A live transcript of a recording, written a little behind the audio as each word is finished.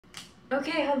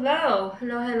Okay, hello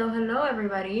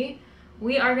everybody.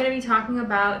 We are going to be talking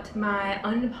about my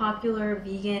unpopular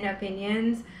vegan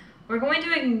opinions. We're going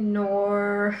to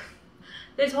ignore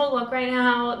this whole look right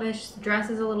now. This dress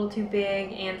is a little too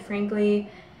big, and frankly,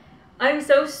 I'm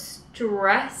so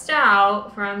stressed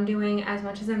out from doing as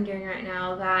much as I'm doing right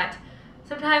now that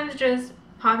sometimes just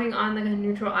popping on like a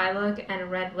neutral eye look and a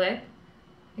red lip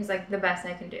is like the best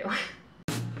I can do.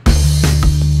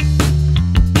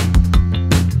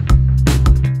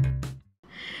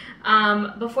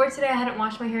 Before today, I hadn't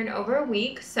washed my hair in over a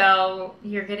week, so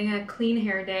you're getting a clean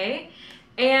hair day.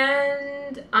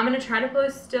 And I'm going to try to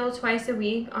post still twice a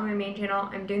week on my main channel.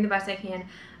 I'm doing the best I can.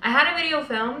 I had a video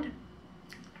filmed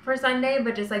for Sunday,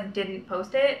 but just like didn't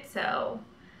post it, so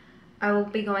I will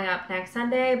be going up next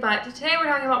Sunday. But today we're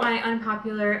talking about my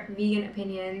unpopular vegan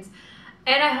opinions.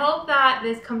 And I hope that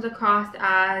this comes across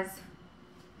as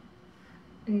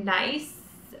nice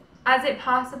as it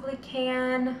possibly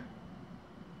can.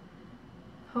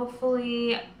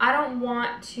 Hopefully, I don't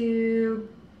want to,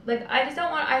 like, I just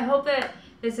don't want, I hope that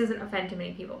this doesn't offend too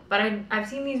many people. But I've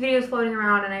seen these videos floating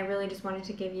around, and I really just wanted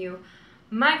to give you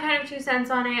my kind of 2 cents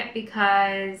on it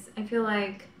because I feel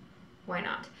like, why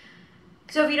not?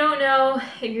 So if you don't know,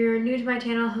 if you're new to my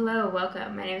channel, hello,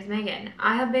 welcome. My name is Megan.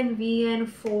 I have been vegan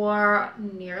for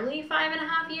nearly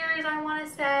 5.5 years, I want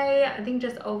to say. I think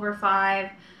just over 5.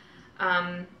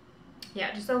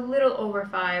 Yeah, just a little over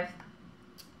 5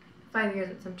 years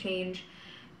and some change.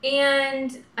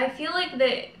 And I feel like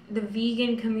the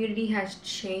vegan community has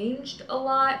changed a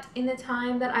lot in the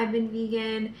time that I've been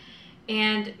vegan,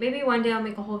 and maybe one day I'll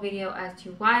make a whole video as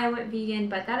to why I went vegan,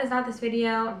 but that is not this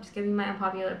video. I'm just giving my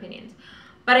unpopular opinions.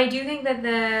 But I do think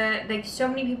that so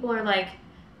many people are like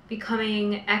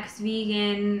becoming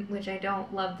ex-vegan, which I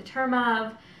don't love the term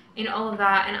of, and all of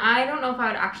that, and I don't know if I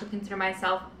would actually consider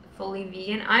myself fully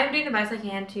vegan. I'm doing the best I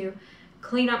can to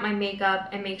clean up my makeup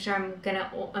and make sure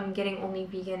I'm getting only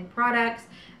vegan products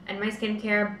and my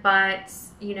skincare, but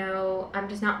you know, I'm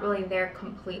just not really there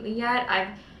completely yet. I've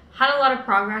had a lot of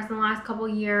progress in the last couple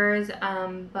years,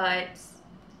 but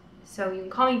so you can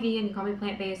call me vegan, you can call me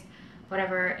plant-based,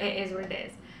 whatever, it is what it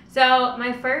is. So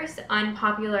my first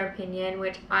unpopular opinion,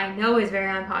 which I know is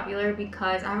very unpopular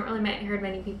because I haven't really heard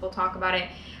many people talk about it,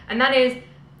 and that is,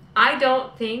 I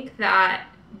don't think that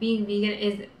being vegan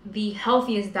is the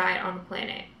healthiest diet on the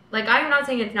planet. Like, I'm not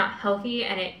saying it's not healthy,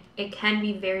 and it can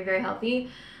be very, very healthy,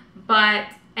 but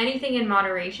anything in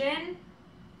moderation.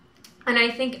 And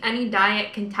I think any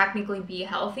diet can technically be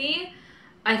healthy.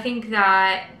 I think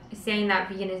that saying that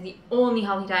vegan is the only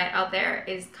healthy diet out there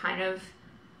is kind of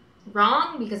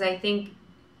wrong, because I think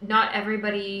not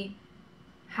everybody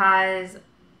has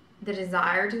the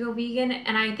desire to go vegan,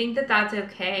 and I think that that's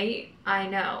okay. I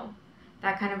know.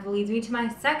 That kind of leads me to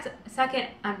my second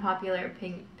unpopular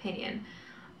opinion.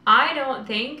 I don't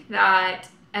think that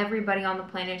everybody on the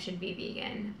planet should be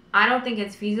vegan. I don't think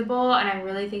it's feasible, and I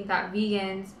really think that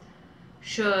vegans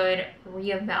should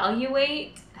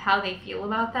reevaluate how they feel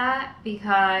about that,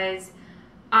 because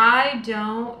I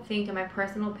don't think, in my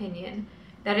personal opinion,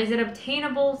 that is an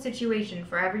obtainable situation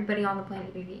for everybody on the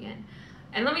planet to be vegan.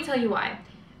 And let me tell you why.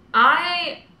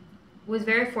 I was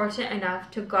very fortunate enough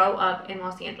to grow up in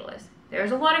Los Angeles.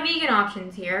 There's a lot of vegan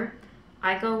options here.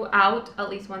 I go out at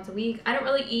least once a week. I don't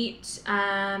really eat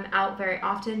out very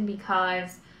often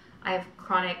because I have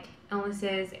chronic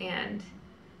illnesses, and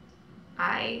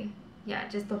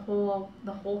just the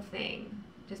whole thing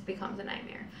just becomes a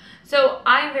nightmare. So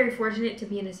I'm very fortunate to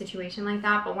be in a situation like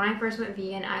that. But when I first went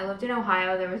vegan, I lived in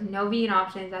Ohio. There was no vegan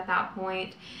options at that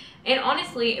point. And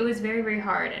honestly, it was very, very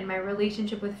hard, and my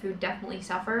relationship with food definitely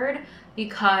suffered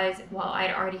because, well,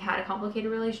 I'd already had a complicated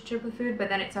relationship with food, but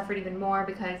then it suffered even more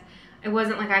because it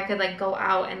wasn't like I could like go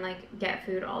out and like get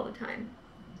food all the time.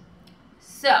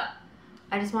 So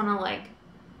I just want to like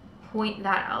point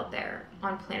that out there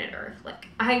on planet Earth. Like,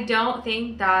 I don't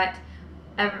think that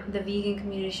the vegan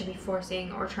community should be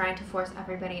forcing or trying to force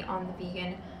everybody on the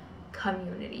vegan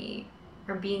community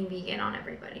or being vegan on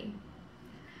everybody.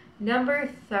 Number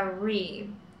 3,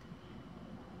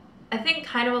 I think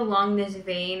kind of along this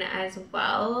vein as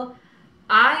well,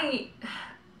 I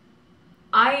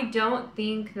don't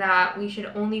think that we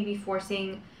should only be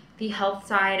forcing the health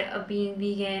side of being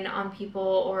vegan on people,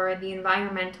 or the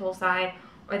environmental side,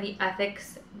 or the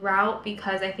ethics route,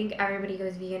 because I think everybody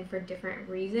goes vegan for different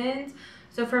reasons.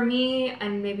 So for me,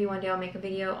 and maybe one day I'll make a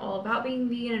video all about being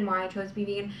vegan and why I chose to be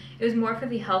vegan, it was more for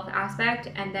the health aspect,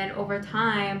 and then over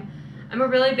time, I'm a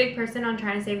really big person on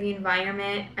trying to save the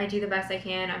environment. I do the best I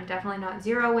can. I'm definitely not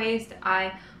zero waste.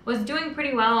 I was doing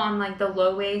pretty well on like the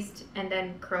low waste, and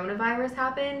then coronavirus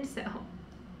happened, so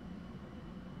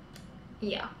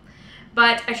yeah.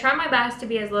 But I try my best to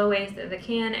be as low waste as I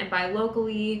can and buy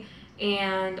locally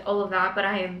and all of that, but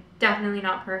I am definitely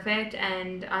not perfect,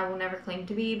 and I will never claim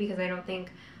to be, because I don't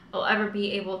think I'll ever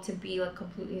be able to be like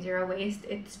completely zero waste.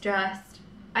 It's just,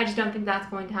 I just don't think that's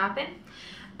going to happen.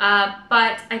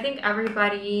 But I think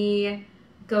everybody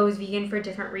goes vegan for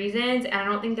different reasons, and I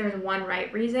don't think there's one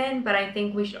right reason, but I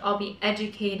think we should all be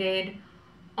educated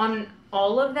on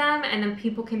all of them, and then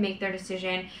people can make their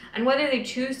decision. And whether they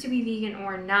choose to be vegan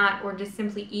or not, or just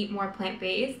simply eat more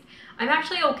plant-based, I'm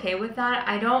actually okay with that.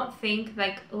 I don't think,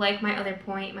 like my other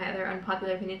point, my other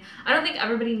unpopular opinion, I don't think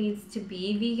everybody needs to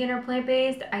be vegan or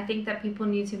plant-based. I think that people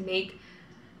need to make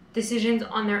decisions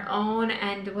on their own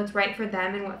and what's right for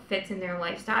them and what fits in their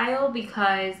lifestyle,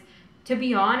 because to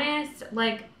be honest,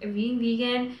 like, being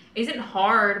vegan isn't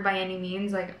hard by any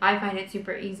means. Like, I find it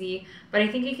super easy, but I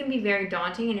think it can be very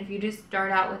daunting. And if you just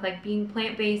start out with like being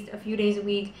plant-based a few days a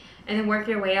week and then work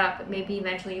your way up, maybe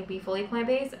eventually you'll be fully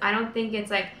plant-based. I don't think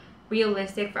it's like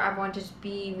realistic for everyone to just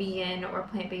be vegan or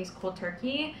plant-based cold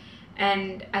turkey.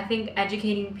 And I think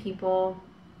educating people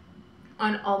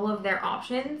on all of their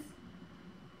options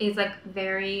is like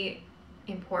very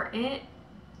important,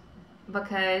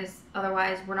 because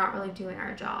otherwise we're not really doing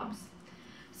our jobs.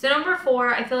 So number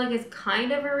 4, I feel like is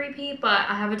kind of a repeat, but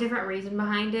I have a different reason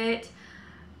behind it.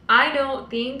 I don't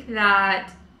think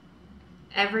that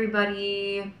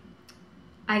everybody,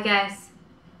 I guess,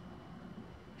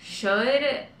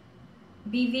 should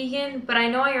be vegan, but I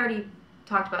know I already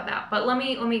talked about that. But let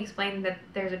me explain that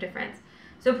there's a difference.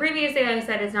 So previously I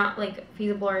said it's not like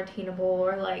feasible or attainable,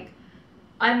 or like,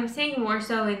 I'm saying more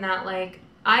so in that, like,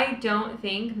 I don't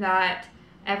think that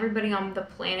everybody on the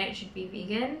planet should be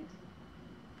vegan.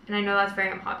 And I know that's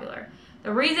very unpopular.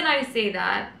 The reason I say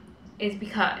that is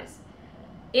because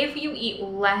if you eat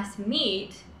less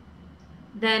meat,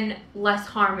 then less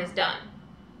harm is done.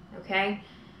 Okay?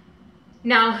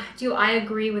 Now, do I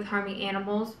agree with harming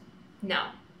animals? No.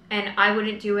 And I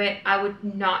wouldn't do it. I would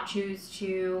not choose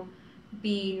to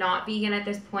be not vegan at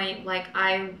this point. Like,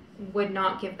 I would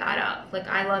not give that up. Like,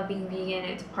 I love being vegan.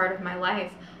 It's part of my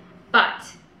life.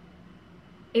 But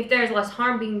if there's less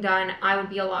harm being done, I would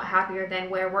be a lot happier than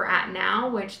where we're at now,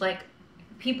 which, like,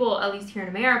 people, at least here in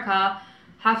America,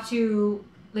 have to,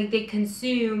 like, they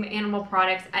consume animal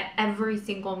products at every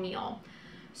single meal.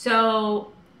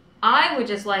 So I would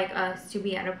just like us to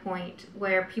be at a point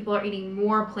where people are eating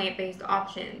more plant-based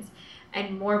options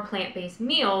and more plant-based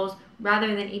meals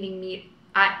rather than eating meat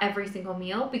at every single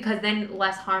meal, because then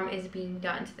less harm is being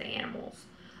done to the animals.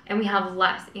 And we have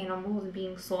less animals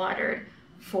being slaughtered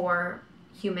for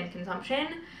human consumption.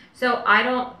 So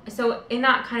in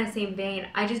that kind of same vein,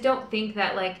 I just don't think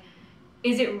that, like,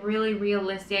 is it really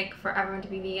realistic for everyone to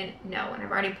be vegan? No, and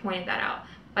I've already pointed that out.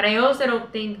 But I also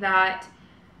don't think that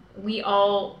we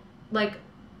all, like,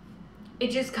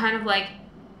 it just kind of like,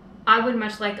 I'd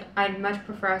much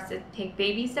prefer us to take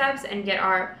baby steps and get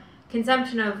our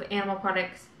consumption of animal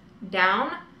products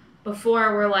down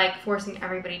before we're like forcing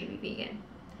everybody to be vegan.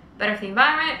 Better for the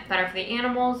environment, better for the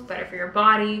animals, better for your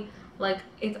body. Like,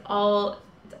 it's all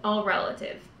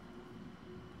relative.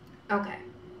 Okay.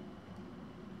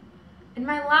 And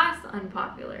my last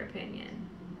unpopular opinion,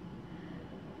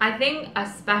 I think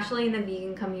especially in the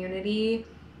vegan community,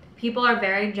 people are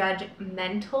very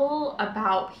judgmental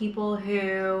about people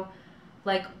who,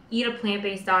 like, eat a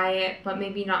plant-based diet, but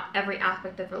maybe not every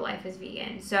aspect of their life is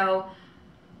vegan. So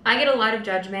I get a lot of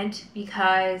judgment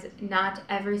because not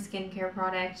every skincare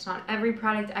product, not every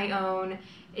product I own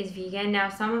is vegan. Now,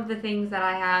 some of the things that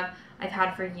I've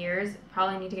had for years.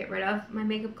 Probably need to get rid of my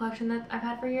makeup collection that I've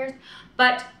had for years.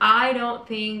 But I don't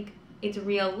think it's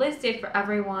realistic for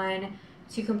everyone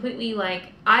to completely,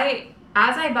 like,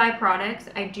 as I buy products,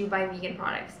 I do buy vegan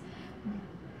products.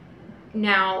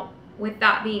 Now, with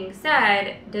that being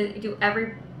said, do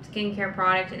every skincare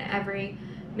product and every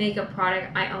makeup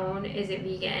product I own, is it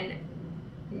vegan?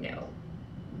 No.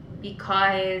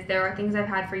 Because there are things I've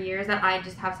had for years that I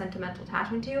just have sentimental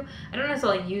attachment to. I don't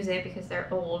necessarily use it because they're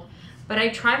old, but I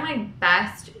try my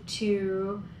best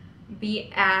to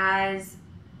be as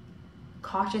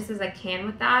cautious as I can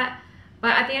with that.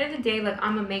 But at the end of the day, like,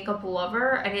 I'm a makeup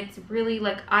lover, and it's really,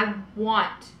 like, I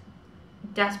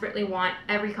desperately want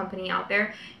every company out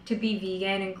there to be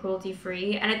vegan and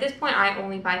cruelty-free. And at this point, I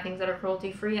only buy things that are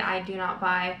cruelty-free. I do not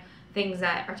buy things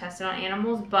that are tested on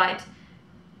animals, but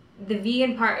the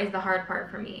vegan part is the hard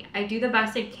part for me. I do the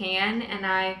best I can, and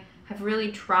I have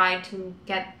really tried to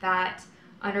get that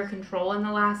under control in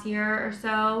the last year or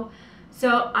so.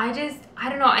 So I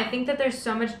don't know. I think that there's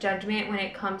so much judgment when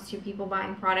it comes to people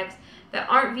buying products that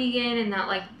aren't vegan, and that,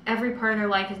 like, every part of their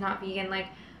life is not vegan. Like,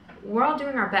 we're all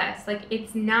doing our best. Like,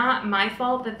 it's not my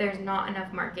fault that there's not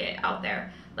enough market out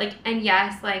there. Like, and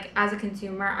yes, like, as a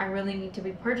consumer, I really need to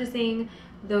be purchasing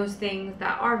those things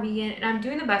that are vegan, and I'm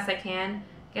doing the best I can,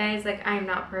 guys. Like, I am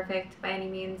not perfect by any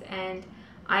means, and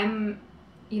I'm,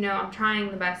 I'm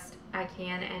trying the best I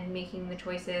can and making the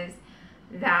choices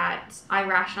that I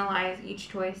rationalize each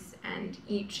choice and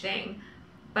each thing.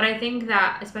 But I think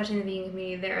that, especially in the vegan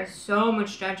community, there is so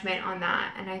much judgment on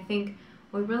that, and I think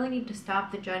we really need to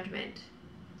stop the judgment.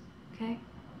 Okay?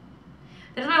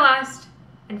 That is my last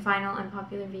and final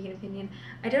unpopular vegan opinion.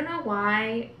 I don't know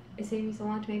why it's taking me so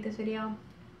long to make this video,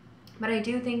 but I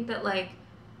do think that, like,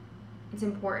 it's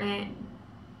important.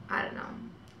 I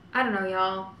don't know,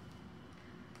 y'all.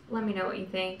 Let me know what you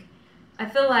think. I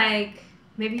feel like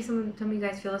maybe some of you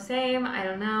guys feel the same. I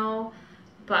don't know.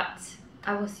 But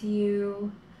I will see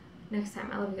you next time.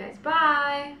 I love you guys.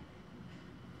 Bye.